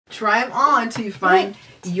try them on until you find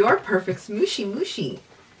your perfect Smooshy Mushy.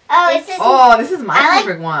 Oh, this is my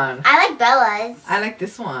perfect one. I like Bella's. I like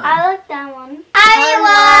this one. I like that one.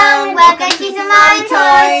 Hi everyone, welcome to Xomabe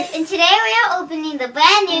Toys. And today we are opening the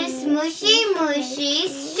brand new Smooshy Mushy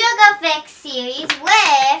Sugar Fix series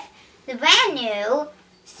with the brand new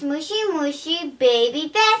Smooshy Mushy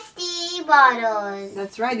Baby Bestie bottles.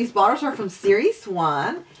 That's right. These bottles are from Series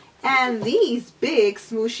 1. And these big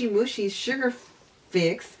Smooshy Mushy Sugar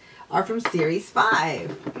Fix are from Series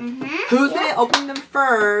 5. Who's going to open them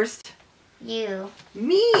first? You.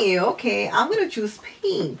 Me. Okay. I'm going to choose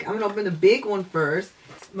pink. I'm going to open the big one first.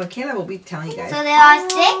 Michaela will be telling you guys. So there are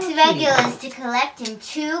 6 regulars to collect and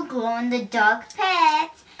 2 glow-in-the-dark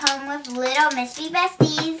pets. Come with little mystery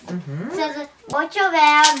besties. So the ultra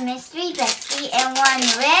rare mystery bestie and 1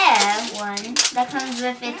 rare one that comes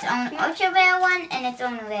with its own ultra rare one and its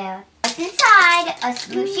own rare. What's inside? A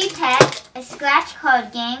Smooshy pet, a scratch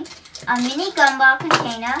card game, a mini gumball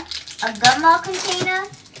container, a gumball container,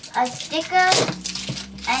 a sticker,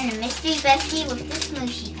 and a mystery bestie with the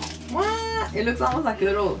Smooshy pet. What? It looks almost like a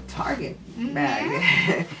little Target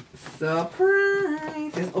bag.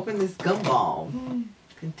 Surprise! Let's open this gumball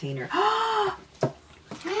container. Oh, so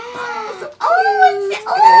cute.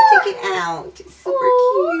 I gotta take it out. It's super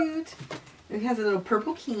cute. It has a little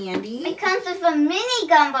purple candy. It comes with a mini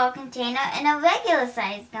gumball container and a regular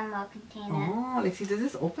sized gumball container. Oh, let's see. Does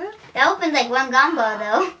this open? That opens like 1 gumball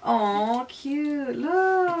though. Oh, cute.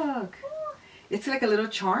 Look. It's like a little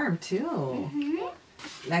charm too.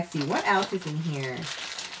 Let's see. What else is in here?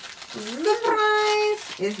 Surprise!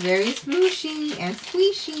 It's very smooshy and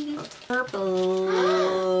squishy. Purple.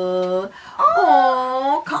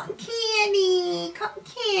 Oh, cotton candy. Cotton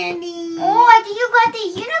candy. Oh, I think you got the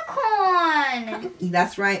unicorn.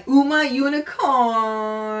 That's right. Uma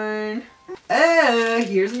Unicorn. Oh,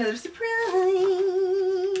 here's another surprise.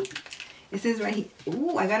 It says right here.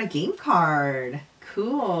 Ooh, I got a game card.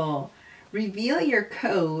 Cool. Reveal your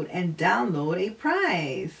code and download a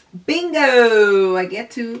prize. Bingo! I get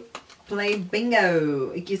to play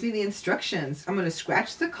bingo. It gives me the instructions. I'm going to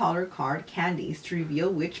scratch the color card candies to reveal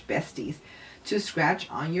which besties to scratch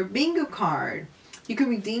on your bingo card. You can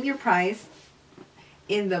redeem your prize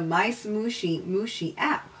in the My Smooshy Mushy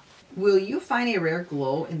app. Will you find a rare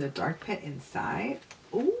glow in the dark pet inside?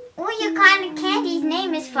 Ooh. Oh, your cotton candy's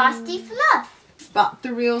name is Frosty Fluff. Spot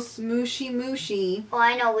the real Smooshy Mushy. Oh,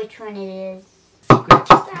 I know which one it is. I'm going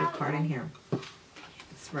to put the card in here.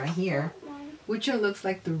 It's right here. Which one looks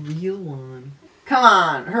like the real one? Come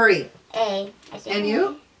on, hurry. A. And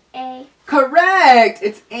you? A. Correct.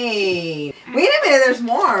 It's A. Wait a minute, there's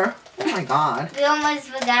more. Oh my god. We almost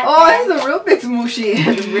forgot. Oh, this is the real big Smooshy.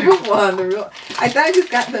 The real one. The real. I thought I just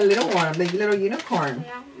got the little one, the little unicorn.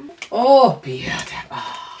 Oh, beautiful.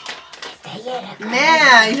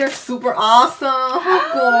 Man, these are super awesome.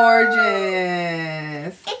 How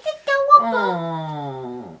gorgeous. It's adorable.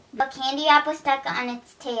 Oh. The candy apple stuck on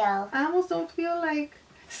its tail. I almost don't feel like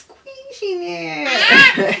squeezing it.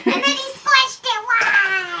 And then he squished it.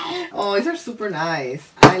 Why? Oh, these are super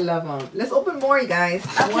nice. I love them. Let's open more, you guys.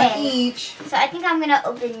 Okay. 1 each. So I think I'm going to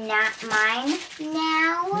open mine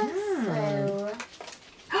now. So.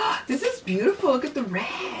 This is beautiful. Look at the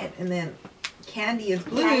red. And then candy is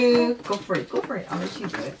blue. Go for it. Go for it. I'll let you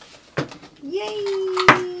do it. Yay.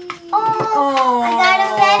 Oh, I got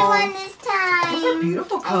a red one this time. Those are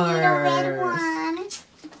beautiful colors. I need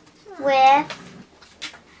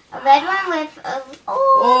a red one with a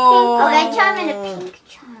red charm and a pink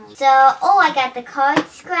charm. So, I got the card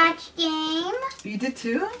scratch game. You did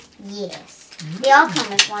too? Yes. They all come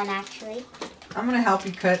with one actually. I'm going to help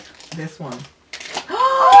you cut this one.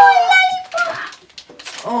 Oh, lollipop.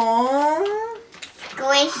 Oh.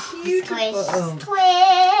 Squish, Beautiful. squish,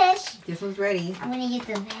 squish. This one's ready. I'm going to use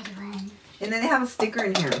the red one. And then they have a sticker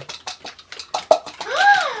in here.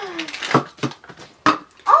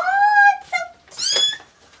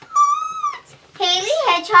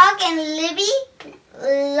 Hedgehog and Libby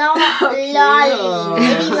Lolly.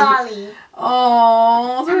 Libby Lolly.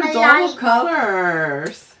 Oh, those are I'm a adorable lollipop.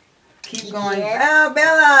 colors. Keep going. Yes. Oh,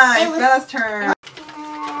 Bella. It's Bella's turn.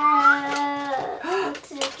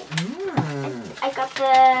 I got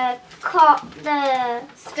the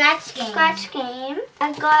Scratch game. scratch game.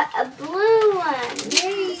 I got a blue one.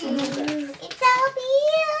 Yay. It's so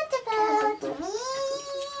beautiful.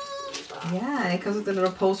 Yeah, it comes with a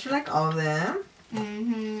little poster like all of them.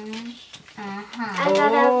 I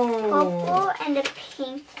got a purple and a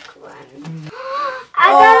pink one.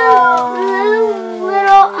 I got a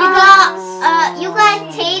little You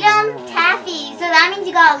got Tatum Taffy, so that means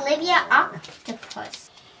you got Olivia Octopus.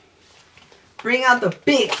 Bring out the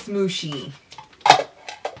big Smooshy.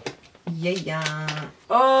 Yeah.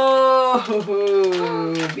 Oh,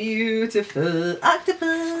 beautiful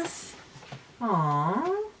octopus.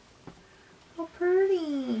 Aww. How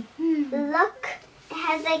pretty. Look, it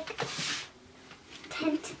has like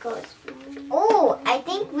tentacles. Oh, I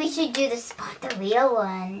think we should do the spot the real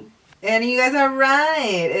one. And you guys are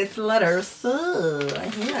right. It's letter C.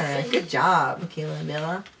 Here. Good job, Michaela and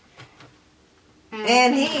Bella.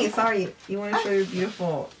 And hey, sorry, you want to show your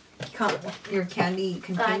beautiful your candy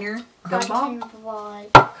container? Gumball?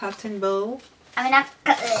 Cotton ball? I mean, not.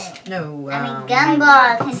 No.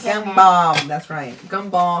 Gumball container. Gumball, that's right.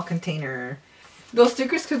 Gumball container. Those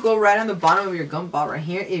stickers could go right on the bottom of your gumball right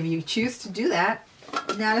here if you choose to do that.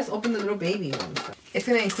 Now let's open the little baby one. It's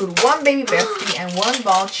going to include one baby bestie and one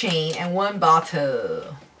ball chain and one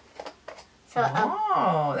bottle. So,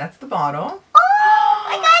 oh, that's the bottle. Oh,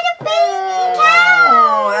 I got a baby cow.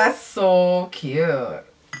 Oh, that's so cute.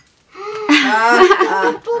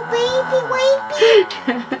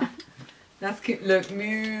 Baby. That's cute. Look,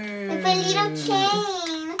 moo. With a little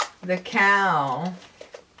chain. The cow.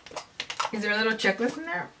 Is there a little checklist in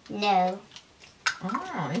there? No.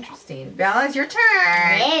 Oh, interesting. Bella, it's your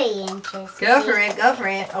turn. Very interesting. Go for it. Go for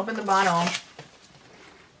it. Open the bottle.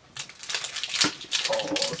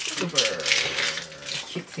 Oh, super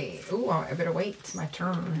cutesy. Ooh, I better wait. My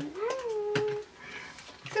turn.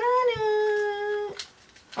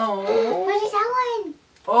 Oh. What is that one?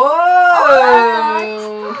 Oh.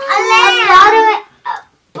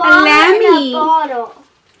 A lammy. Bottle.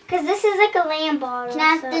 Because this is like a lamb bottle. Can I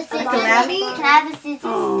have the scissors? Like a lammy? Can I have the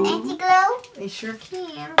scissors? Anti-glow? They sure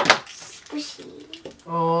can. Squishy.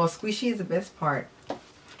 Oh, squishy is the best part.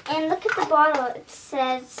 And look at the bottle. It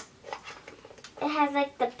says it has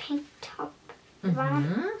like the pink top.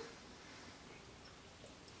 Mm-hmm.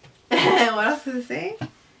 What else does it say?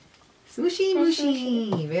 Smooshy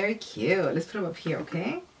Mushy. Very cute. Let's put them up here,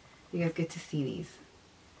 okay? You guys get to see these.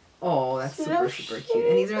 Oh, that's super cute.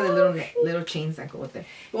 And these are the little chains that go with it.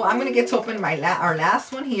 Well, I'm gonna get to open my our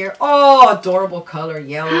last one here. Oh, adorable color,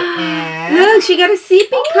 yellow and look, she got a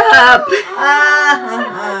sippy cup.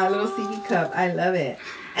 Little sippy cup. I love it.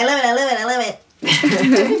 I love it.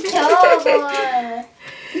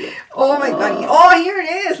 Oh my god. Oh, here it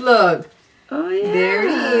is. Look. Oh yeah. There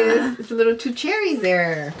it is. It's a little two cherries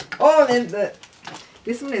there. Oh, then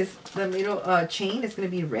this one is the little chain. It's gonna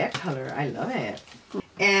be red color. I love it.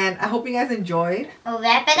 And I hope you guys enjoyed. We'll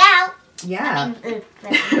wrap it out. Yeah.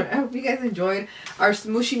 I hope you guys enjoyed our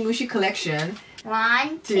Smooshy Mushy collection.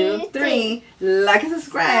 1, 2, 3. Like and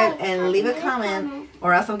subscribe and leave a comment,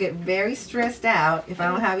 or else I'll get very stressed out if I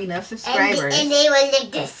don't have enough subscribers. And they will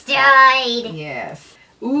look destroyed. Yes.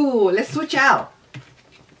 Ooh, let's switch out. I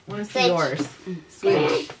want to see yours.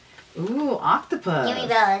 Switch. Ooh, octopus. Give me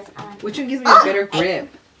Bella's. Which one gives me a better grip?